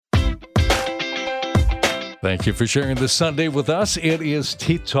Thank you for sharing this Sunday with us. It is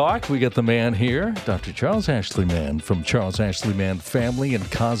Teeth Talk. We got the man here, Dr. Charles Ashley Mann from Charles Ashley Mann Family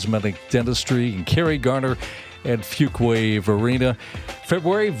and Cosmetic Dentistry in Cary Garner at Fuquay Arena.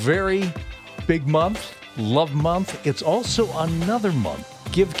 February, very big month, love month. It's also another month,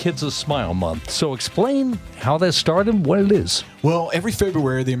 Give Kids a Smile month. So explain how that started, what it is. Well, every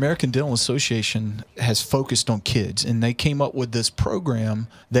February, the American Dental Association has focused on kids, and they came up with this program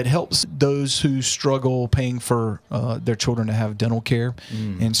that helps those who struggle paying for their children to have dental care.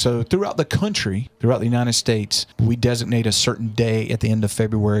 And so throughout the country, throughout the United States, we designate a certain day at the end of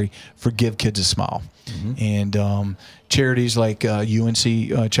February for Give Kids a Smile. And charities like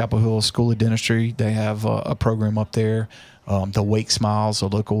UNC Chapel Hill School of Dentistry, they have a program up there. The Wake Smiles, the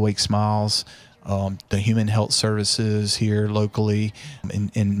local Wake Smiles, the Human Health Services here locally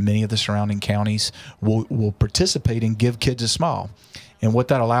in many of the surrounding counties will participate and Give Kids a Smile. And what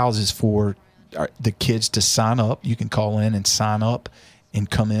that allows is for the kids to sign up. You can call in and sign up and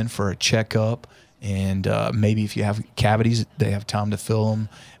come in for a checkup. And maybe if you have cavities, they have time to fill them.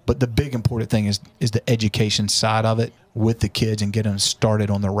 But the big important thing is the education side of it with the kids and get them started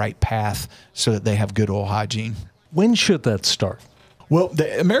on the right path so that they have good oral hygiene. When should that start? Well,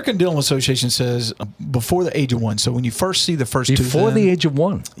 the American Dental Association says before the age of 1. So when you first see the first tooth in. Before the age of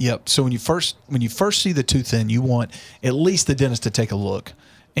 1? Yep. So when you first see the tooth in, you want at least the dentist to take a look.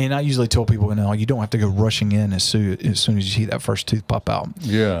 And I usually tell people, you don't have to go rushing in as soon as you see that first tooth pop out.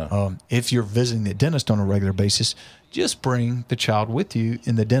 Yeah. If you're visiting the dentist on a regular basis, just bring the child with you.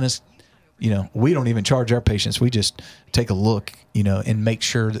 And the dentist, we don't even charge our patients. We just take a look, and make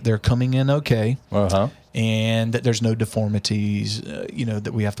sure that they're coming in okay. And that there's no deformities,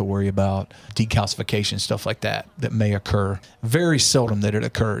 that we have to worry about, decalcification, stuff like that may occur. Very seldom that it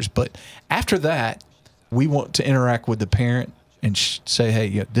occurs. But after that, we want to interact with the parent and say,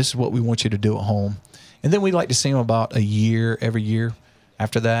 hey, this is what we want you to do at home. And then we like to see them about a year, every year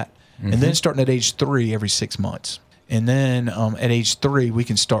after that. And then starting at age 3, every 6 months. And then at age 3, we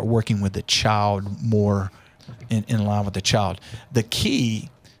can start working with the child more in line with the child. The key,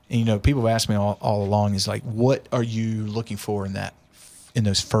 and people have asked me all along, is like, what are you looking for in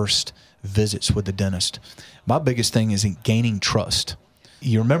those first visits with the dentist? My biggest thing is in gaining trust.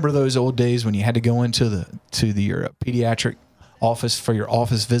 You remember those old days when you had to go into your pediatric office for your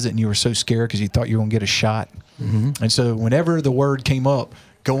office visit, and you were so scared because you thought you were going to get a shot. And so whenever the word came up,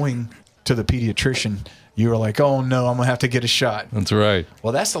 going to the pediatrician, you were like, oh no, I'm going to have to get a shot. That's right.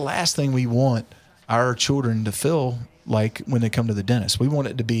 Well, that's the last thing we want our children to feel like when they come to the dentist. We want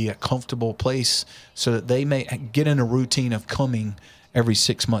it to be a comfortable place so that they may get in a routine of coming every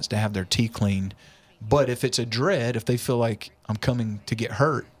 6 months to have their teeth cleaned. But if it's a dread, if they feel like I'm coming to get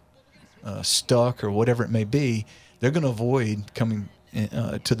hurt, stuck, or whatever it may be, they're going to avoid coming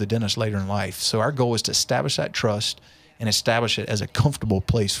to the dentist later in life. So our goal is to establish that trust and establish it as a comfortable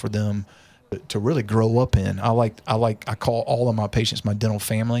place for them to really grow up in. I call all of my patients my dental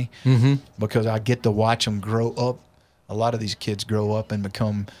family because I get to watch them grow up. A lot of these kids grow up and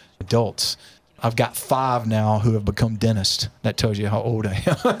become adults. I've got 5 now who have become dentists. That tells you how old I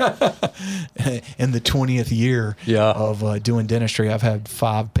am. In the 20th year of doing dentistry, I've had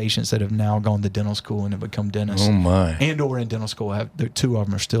 5 patients that have now gone to dental school and have become dentists. Oh, my. And or in dental school. 2 of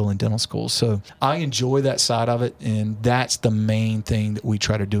them are still in dental school. So I enjoy that side of it, and that's the main thing that we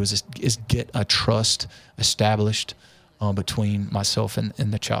try to do is get a trust established between myself and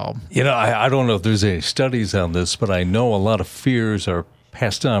the child. I don't know if there's any studies on this, but I know a lot of fears are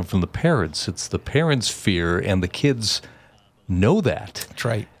passed on from the parents. It's the parents' fear, and the kids know that. That's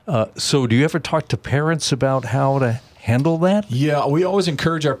right. So do you ever talk to parents about how to handle that? Yeah, we always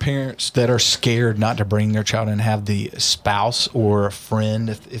encourage our parents that are scared not to bring their child and have the spouse or a friend,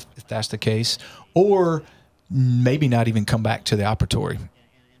 if that's the case, or maybe not even come back to the operatory.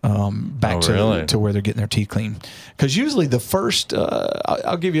 To where they're getting their teeth clean. Because usually the first,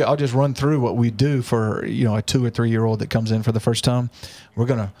 I'll just run through what we do for, a 2 or 3 year old that comes in for the first time. We're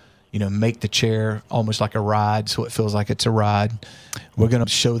going to, make the chair almost like a ride so it feels like it's a ride. We're going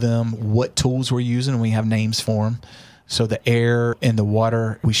to show them what tools we're using, and we have names for them. So the air and the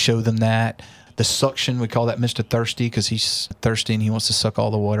water, we show them that. The suction, we call that Mr. Thirsty because he's thirsty and he wants to suck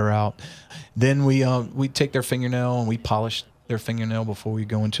all the water out. Then we take their fingernail and we polish their fingernail before we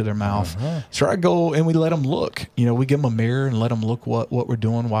go into their mouth. So I go and we let them look. We give them a mirror and let them look what we're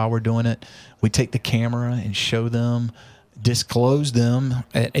doing while we're doing it. We take the camera and show them, disclose them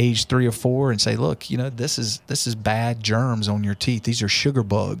at age 3 or 4 and say, look, this is bad germs on your teeth. These are sugar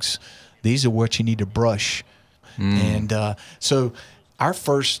bugs. These are what you need to brush. And so our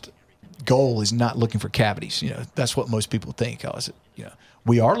first goal is not looking for cavities. That's what most people think.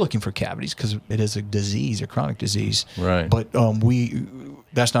 We are looking for cavities because it is a disease, a chronic disease. Right. But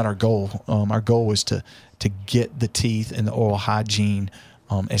that's not our goal. Our goal is to get the teeth and the oral hygiene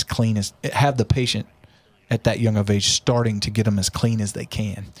as clean as, have the patient at that young of age starting to get them as clean as they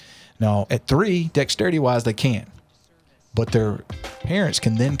can. Now, at 3, dexterity-wise, they can't. But their parents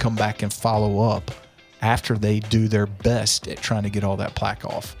can then come back and follow up after they do their best at trying to get all that plaque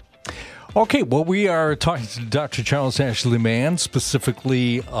off. Okay, well, we are talking to Dr. Charles Ashley Mann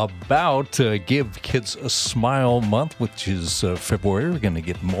specifically about Give Kids a Smile Month, which is February. We're going to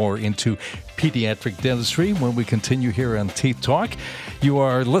get more into pediatric dentistry when we continue here on Teeth Talk. You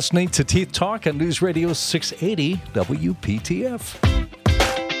are listening to Teeth Talk on News Radio 680 WPTF.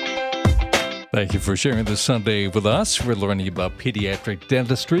 Thank you for sharing this Sunday with us. We're learning about pediatric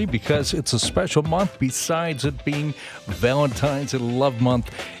dentistry because it's a special month. Besides it being Valentine's and Love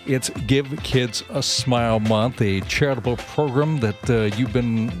Month, it's Give Kids a Smile Month, a charitable program that you've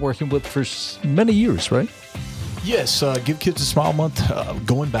been working with for many years, right? Yes, Give Kids a Smile Month,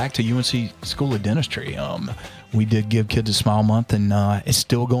 going back to UNC School of Dentistry. We did Give Kids a Smile Month, and it's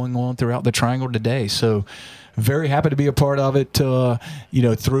still going on throughout the Triangle today. So very happy to be a part of it,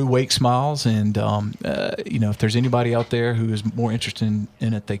 through Wake Smiles. And, if there's anybody out there who is more interested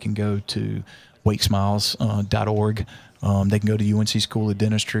in it, they can go to wakesmiles.org. They can go to UNC School of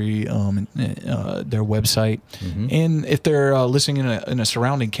Dentistry, their website. Mm-hmm. And if they're listening in a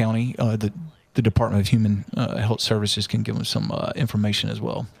surrounding county, the Department of Human Health Services can give them some information as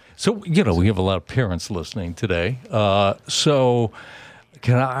well. So, we have a lot of parents listening today.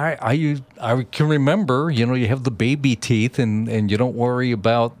 I can remember, you have the baby teeth and you don't worry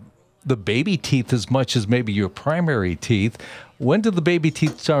about the baby teeth as much as maybe your primary teeth. When do the baby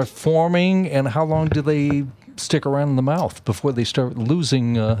teeth start forming, and how long do they stick around in the mouth before they start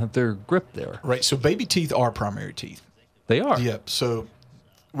losing their grip there? Right. So baby teeth are primary teeth. They are. Yep. So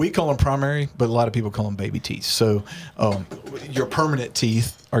we call them primary, but a lot of people call them baby teeth. So your permanent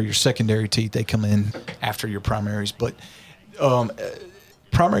teeth are your secondary teeth. They come in after your primaries, but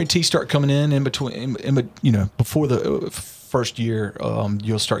primary teeth start coming in between, before the first year.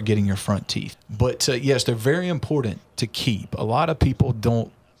 You'll start getting your front teeth. But yes, they're very important to keep. A lot of people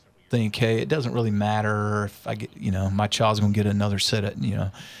don't think, hey, it doesn't really matter if I get, my child's going to get another set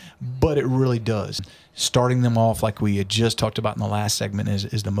of, but it really does. Starting them off, like we had just talked about in the last segment,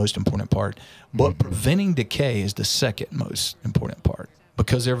 is the most important part. But preventing decay is the second most important part,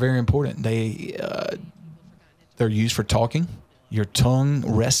 because they're very important. They're used for talking. Your tongue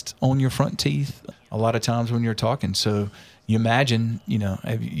rests on your front teeth a lot of times when you're talking. So you imagine,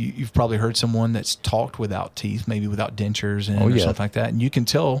 you've probably heard someone that's talked without teeth, maybe without dentures or something like that, and you can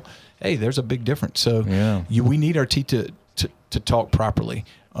tell, hey, there's a big difference. So we need our teeth to talk properly.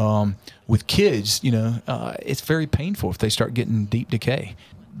 With kids, it's very painful if they start getting deep decay.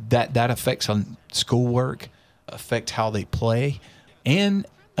 That affects on schoolwork, affects how they play, and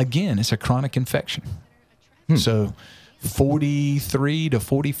again, it's a chronic infection. So 43 to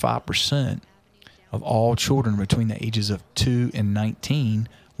 45% of all children between the ages of 2 and 19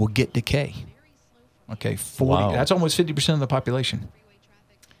 will get decay. Okay, 40. Wow. That's almost 50% of the population.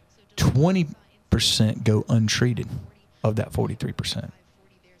 20% go untreated of that 43%.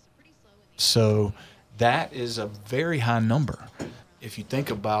 So that is a very high number. If you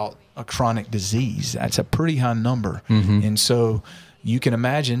think about a chronic disease, that's a pretty high number. Mm-hmm. And so you can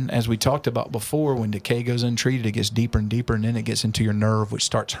imagine, as we talked about before, when decay goes untreated, it gets deeper and deeper, and then it gets into your nerve, which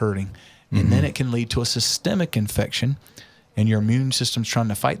starts hurting. And then it can lead to a systemic infection, and your immune system's trying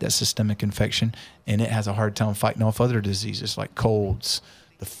to fight that systemic infection, and it has a hard time fighting off other diseases like colds,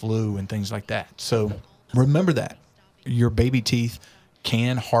 the flu, and things like that. So remember that. Your baby teeth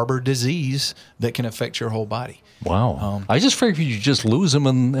can harbor disease that can affect your whole body. Wow. I just figured you just lose them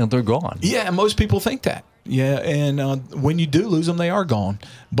and they're gone. Yeah, most people think that. Yeah, and when you do lose them, they are gone.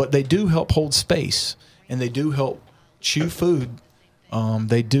 But they do help hold space, and they do help chew food.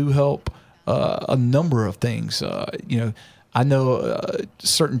 They do help a number of things. I know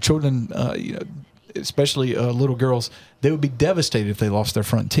certain children, especially little girls, they would be devastated if they lost their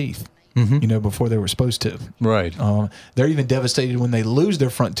front teeth. Before they were supposed to. Right. They're even devastated when they lose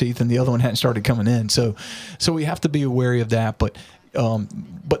their front teeth and the other one hadn't started coming in. So we have to be wary of that. But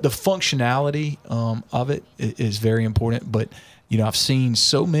the functionality of it is very important. But I've seen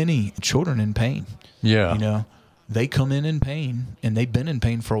so many children in pain. Yeah. They come in pain, and they've been in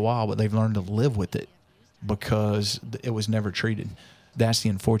pain for a while, but they've learned to live with it because it was never treated. That's the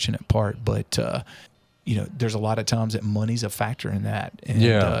unfortunate part. But there's a lot of times that money's a factor in that, and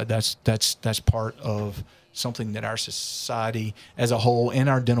that's part of something that our society as a whole and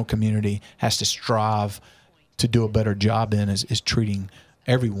our dental community has to strive to do a better job in is treating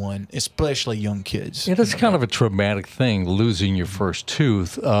everyone, especially young kids. It is kind of a traumatic thing, losing your first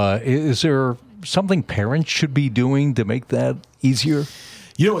tooth. Is there something parents should be doing to make that easier?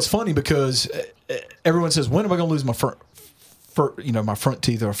 You know, it's funny because everyone says, when am I going to lose my my front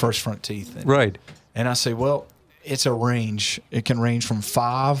teeth or first front teeth? Right. And I say, well, it's a range. It can range from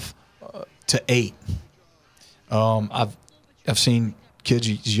 5 to 8. I've seen kids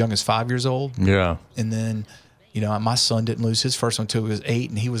as young as 5 years old. Yeah. And then, my son didn't lose his first one until he was 8,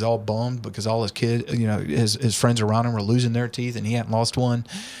 and he was all bummed because all his kids, his friends around him were losing their teeth, and he hadn't lost one.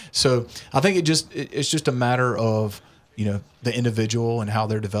 So I think it's just a matter of, the individual and how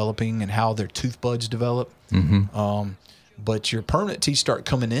they're developing and how their tooth buds develop. Mm-hmm. But your permanent teeth start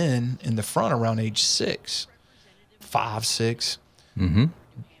coming in the front around age 6, 5, 6. Mm-hmm.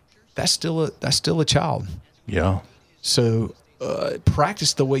 That's still a child. Yeah. So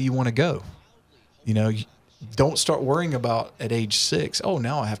practice the way you want to go. Don't start worrying about at age 6. Oh,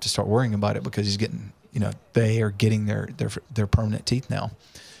 now I have to start worrying about it because he's getting, they are getting their permanent teeth now.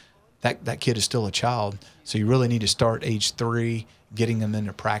 That kid is still a child. So you really need to start age 3, getting them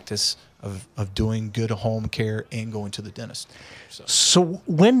into practice of doing good home care and going to the dentist. So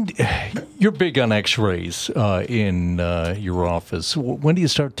when you're big on X-rays in your office, when do you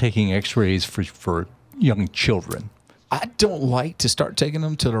start taking X-rays for young children? I don't like to start taking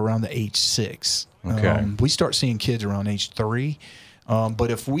them till around the age 6. Okay. We start seeing kids around age 3,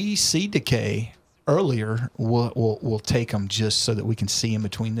 but if we see decay earlier, we'll take them just so that we can see in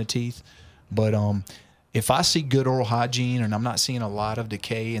between the teeth. But if I see good oral hygiene and I'm not seeing a lot of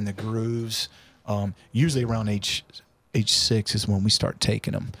decay in the grooves, usually around age 6 is when we start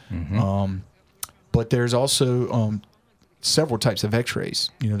taking them. Mm-hmm. But there's also several types of X-rays.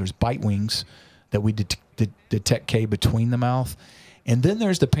 There's bite wings that we detect decay between the mouth. And then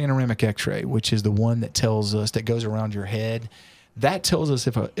there's the panoramic X-ray, which is the one that tells us, that goes around your head. That tells us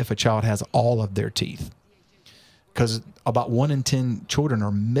if a child has all of their teeth. Because about 1 in 10 children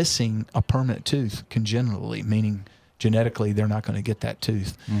are missing a permanent tooth congenitally, meaning genetically they're not going to get that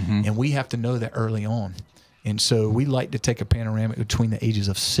tooth. Mm-hmm. And we have to know that early on. And so we like to take a panoramic between the ages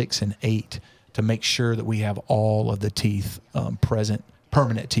of 6 and 8 to make sure that we have all of the teeth present,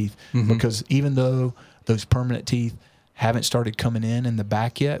 permanent teeth. Mm-hmm. Because even though those permanent teeth haven't started coming in the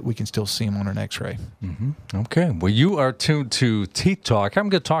back yet, we can still see them on an X-ray. Mm-hmm. Okay. Well, you are tuned to Teeth Talk. I'm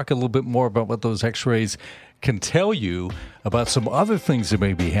going to talk a little bit more about what those X-rays can tell you about some other things that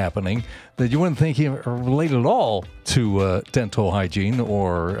may be happening that you wouldn't think are related at all to dental hygiene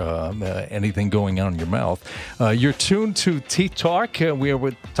or anything going on in your mouth. You're tuned to Teeth Talk. We are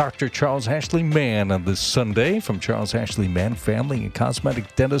with Dr. Charles Ashley Mann on this Sunday from Charles Ashley Mann Family and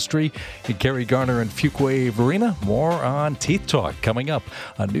Cosmetic Dentistry in Gary Garner and Fuquay Varina. More on Teeth Talk coming up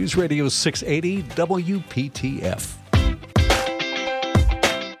on News Radio 680 WPTF.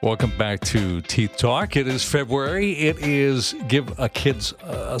 Welcome back to Teeth Talk. It is February. It is Give a Kids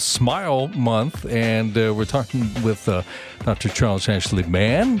a Smile month, and we're talking with Dr. Charles Ashley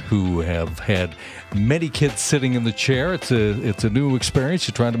Mann, who have had many kids sitting in the chair. It's a new experience.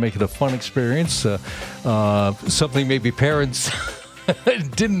 You're trying to make it a fun experience, something maybe parents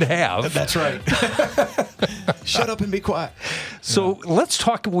didn't have. That's right. Shut up and be quiet. So let's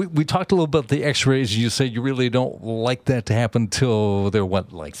talk. We talked a little about the X-rays. You said you really don't like that to happen till they're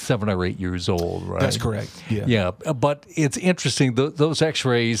like 7 or 8 years old, right? That's correct. Yeah. Yeah, but it's interesting. Those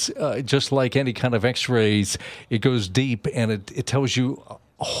X-rays, just like any kind of X-rays, it goes deep and it tells you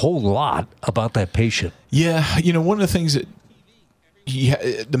a whole lot about that patient. Yeah, one of the things that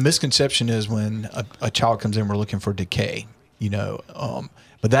the misconception is when a child comes in, we're looking for decay.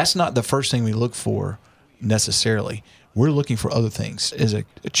 But that's not the first thing we look for necessarily. We're looking for other things. Is a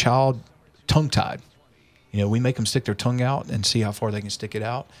child tongue-tied? We make them stick their tongue out and see how far they can stick it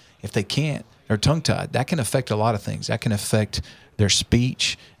out. If they can't, they're tongue-tied. That can affect a lot of things. That can affect their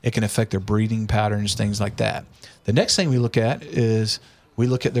speech. It can affect their breathing patterns, things like that. The next thing we look at is we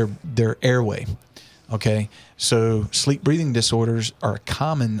look at their airway. Okay, so sleep breathing disorders are a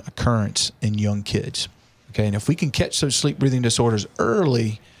common occurrence in young kids. Okay, and if we can catch those sleep breathing disorders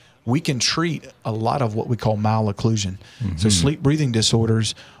early, we can treat a lot of what we call malocclusion. Mm-hmm. So sleep breathing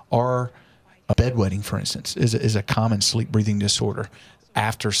disorders are bedwetting, for instance, is a common sleep breathing disorder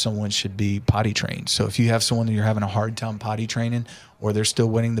after someone should be potty trained. So if you have someone that you're having a hard time potty training or they're still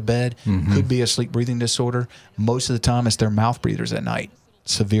wetting the bed, mm-hmm. could be a sleep breathing disorder. Most of the time it's their mouth breathers at night,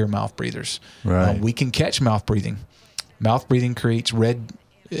 severe mouth breathers. Right. We can catch mouth breathing. Mouth breathing creates red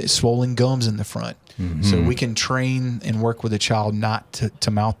swollen gums in the front. Mm-hmm. So we can train and work with a child not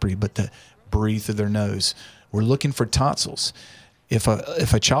to mouth breathe, but to breathe through their nose. We're looking for tonsils. If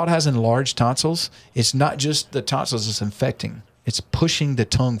a child has enlarged tonsils, it's not just the tonsils that's infecting. it's pushing the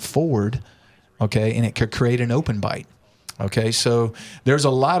tongue forward, okay, and it could create an open bite. Okay, so there's a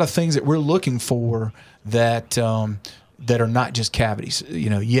lot of things that we're looking for that that are not just cavities.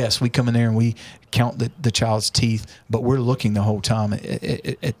 Yes, we come in there and we count the child's teeth, but we're looking the whole time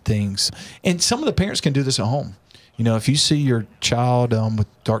at things. And some of the parents can do this at home. If you see your child with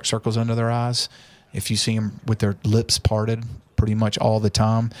dark circles under their eyes, if you see them with their lips parted pretty much all the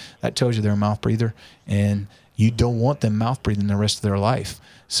time, that tells you they're a mouth breather, and you don't want them mouth breathing the rest of their life.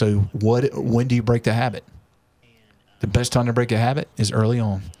 So when do you break the habit? The best time to break a habit is early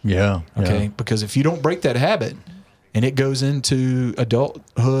on. Yeah. Okay. Yeah. Because if you don't break that habit and it goes into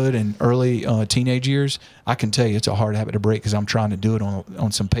adulthood and early teenage years, I can tell you it's a hard habit to break, because I'm trying to do it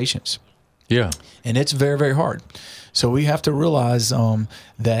on some patients. Yeah. And it's very, very hard. So we have to realize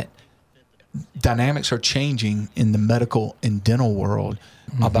that dynamics are changing in the medical and dental world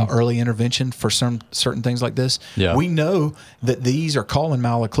about early intervention for certain things like this. Yeah. We know that these are colon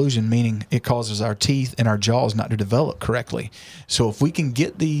malocclusion, meaning it causes our teeth and our jaws not to develop correctly. So if we can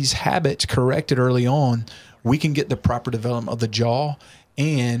get these habits corrected early on, we can get the proper development of the jaw,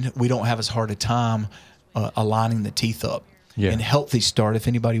 and we don't have as hard a time aligning the teeth up. Yeah. And Healthy Start, if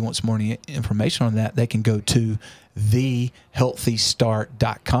anybody wants more information on that, they can go to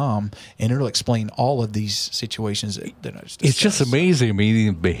thehealthystart.com, and it'll explain all of these situations that I just discussed. It's just amazing. I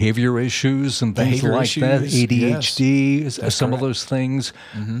mean, behavior issues and things Behavior like that, issues, ADHD, yes. some of those things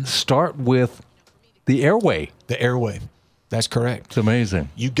start with the airway. The airway. That's correct. It's amazing.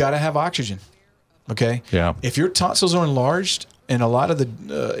 You got to have oxygen. Okay? Yeah. If your tonsils are enlarged, and a lot of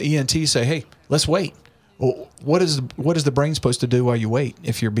the ENTs say, hey, let's wait. Well, what is the brain supposed to do while you wait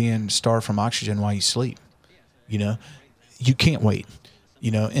if you're being starved from oxygen while you sleep? You can't wait.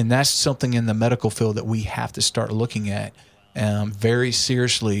 And that's something in the medical field that we have to start looking at very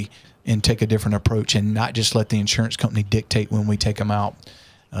seriously, and take a different approach, and not just let the insurance company dictate when we take them out.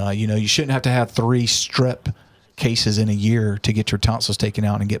 You shouldn't have to have 3 strep cases in a year to get your tonsils taken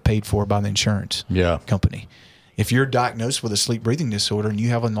out and get paid for by the insurance company. If you're diagnosed with a sleep breathing disorder and you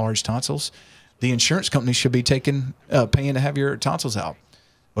have enlarged tonsils, the insurance company should be paying to have your tonsils out,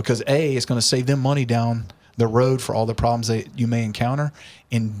 because A, it's going to save them money down the road for all the problems that you may encounter,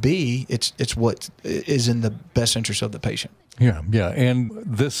 and B, it's what is in the best interest of the patient. Yeah, yeah. And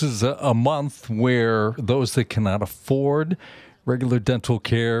this is a month where those that cannot afford regular dental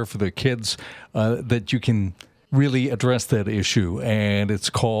care for their kids, that you can really address that issue. And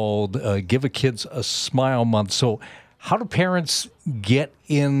it's called Give a Kids a Smile Month. So how do parents get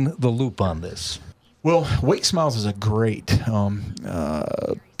in the loop on this? Well, Wake Smiles is a great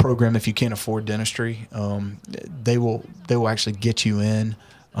program if you can't afford dentistry. They will actually get you in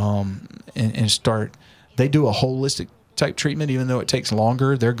and start. They do a holistic type treatment, even though it takes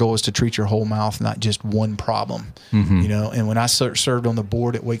longer. Their goal is to treat your whole mouth, not just one problem. And when I served on the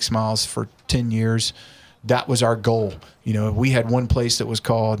board at Wake Smiles for 10 years, that was our goal. We had one place that was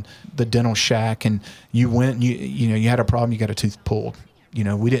called the Dental Shack, and you went and you had a problem, you got a tooth pulled.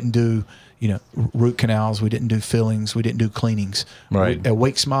 We didn't do root canals, we didn't do fillings, we didn't do cleanings. Right. At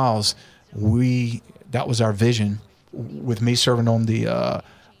Wake Smiles, that was our vision. With me serving on the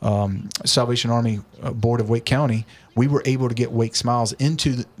Salvation Army Board of Wake County, we were able to get Wake Smiles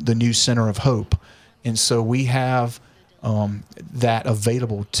into the new Center of Hope, and so we have that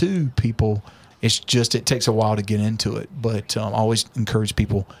available to people. It's just, it takes a while to get into it, but I always encourage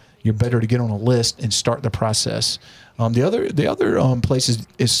people, you're better to get on a list and start the process. The other place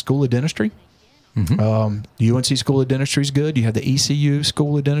is School of Dentistry. The UNC School of Dentistry is good. You have the ECU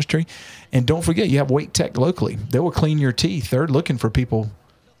School of Dentistry. And don't forget, you have Wake Tech locally. They will clean your teeth. They're looking for people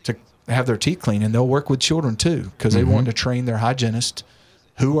to have their teeth cleaned, and they'll work with children too, because they want to train their hygienists,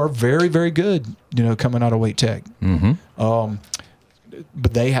 who are very, very good, coming out of Wake Tech.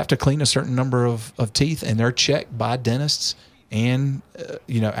 But they have to clean a certain number of teeth, and they're checked by dentists and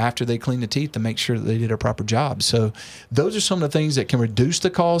after they clean the teeth to make sure that they did a proper job. So those are some of the things that can reduce the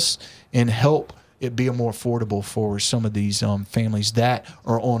costs and help it be more affordable for some of these families that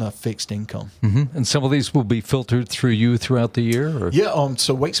are on a fixed income. And some of these will be filtered through you throughout the year? Or? Yeah,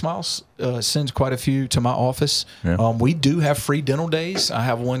 so Wake Smiles sends quite a few to my office. Yeah. We do have free dental days. I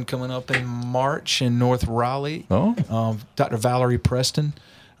have one coming up in March in North Raleigh. Dr. Valerie Preston.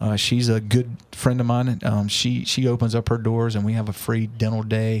 She's a good friend of mine. She opens up her doors, and we have a free dental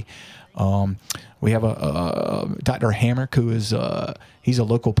day. We have a Dr. Hamrick, who is he's a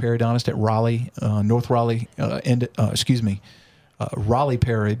local periodontist at Raleigh, North Raleigh, Raleigh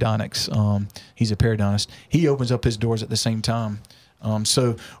Periodontics. He's a periodontist. He opens up his doors at the same time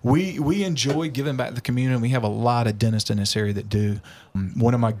So we enjoy giving back to the community. We have a lot of dentists in this area that do.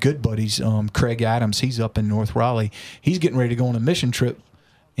 One of my good buddies, Craig Adams, he's up in North Raleigh. He's getting ready to go on a mission trip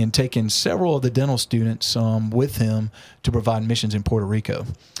and taking several of the dental students with him to provide missions in Puerto Rico,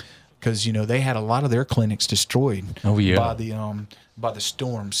 because they had a lot of their clinics destroyed by the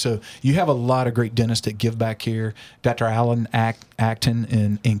storm. So you have a lot of great dentists that give back here. Dr. Alan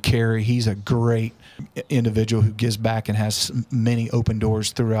Acton in Cary, he's a great individual who gives back and has many open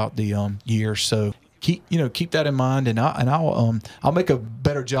doors throughout the year. So keep that in mind, and I'll make a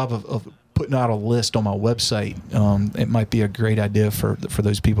better job of putting out a list on my website. It might be a great idea for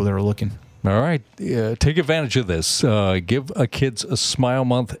those people that are looking. All right. Take advantage of this. Give a Kids a Smile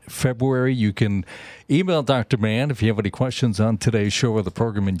Month, February. You can email Dr. Mann if you have any questions on today's show or the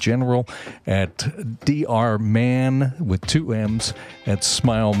program in general at drmann with 2 M's at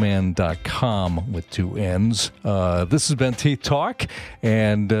smileman.com with 2 N's. This has been Teeth Talk,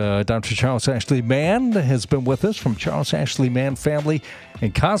 and Dr. Charles Ashley Mann has been with us from Charles Ashley Mann Family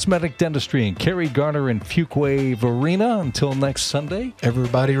and Cosmetic Dentistry in Cary, Garner, and Fuquay Varina. Until next Sunday.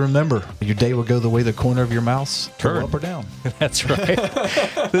 Everybody remember, your day will go the way the corner of your mouth, turn up or down. That's right.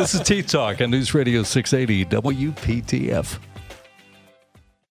 This is Teeth Talk on News Radio 680 WPTF.